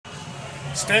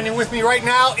Standing with me right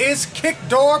now is Kick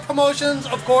Door Promotions,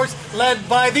 of course, led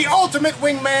by the ultimate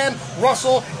wingman,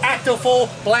 Russell Actafool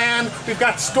Bland. We've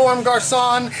got Storm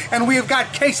Garcon, and we've got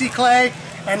Kasie Clay.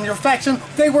 And your faction,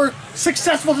 they were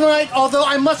successful tonight, although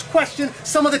I must question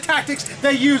some of the tactics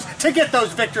they used to get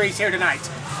those victories here tonight.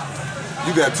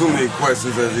 You got too many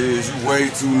questions as it is. You way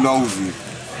too nosy.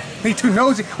 Me too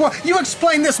nosy? Well, you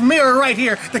explain this mirror right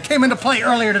here that came into play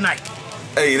earlier tonight.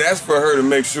 Hey, that's for her to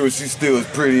make sure she's still as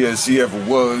pretty as she ever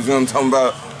was. You know what I'm talking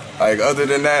about? Like, other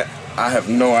than that, I have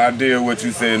no idea what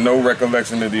you said, no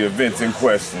recollection of the events in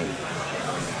question.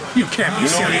 You can't be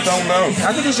serious. You don't know.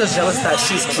 I think he's just jealous that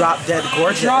she's drop dead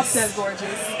gorgeous. Drop dead gorgeous.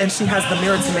 And she has the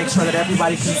mirror to make sure that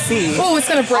everybody can see it's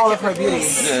gonna break all of her beauty.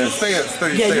 Yeah, stay You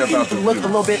about can the look beauty. a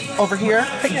little bit over here.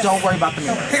 Don't worry about the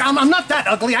mirror. Hey, I'm not that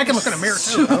ugly. I can look in a mirror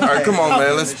too. All right, come on,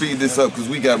 man. Let's speed this up because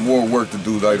we got more work to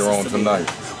do later on tonight.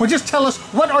 Well, just tell us,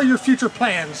 what are your future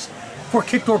plans for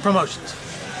Kick Door Promotions?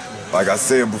 Like I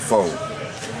said before,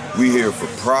 we here for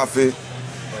profit,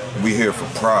 we here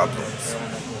for problems.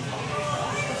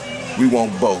 We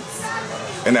want both.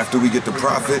 And after we get the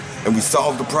profit and we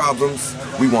solve the problems,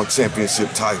 we want championship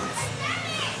titles.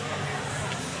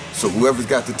 So whoever's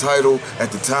got the title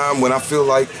at the time when I feel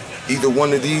like either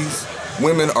one of these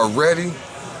women are ready,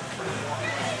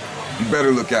 you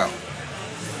better look out.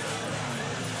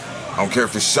 I don't care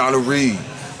if it's Shauna Reed.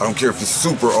 I don't care if it's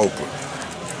Super Oprah.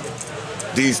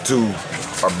 These two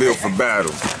are built for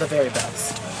battle. The very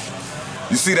best.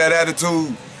 You see that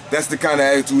attitude? That's the kind of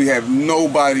attitude we have.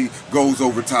 Nobody goes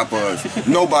over top of us.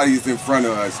 Nobody is in front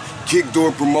of us. Kick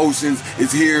Door Promotions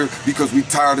is here because we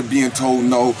tired of being told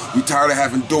no. We tired of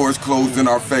having doors closed in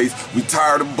our face. We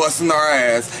tired of busting our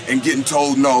ass and getting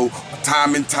told no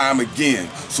time and time again.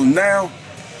 So now,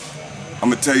 I'm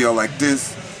gonna tell y'all like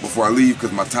this before I leave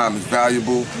because my time is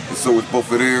valuable and so is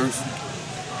both of theirs.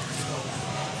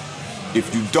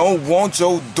 If you don't want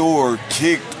your door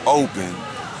kicked open,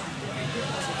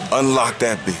 unlock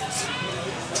that bitch.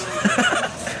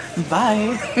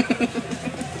 Bye.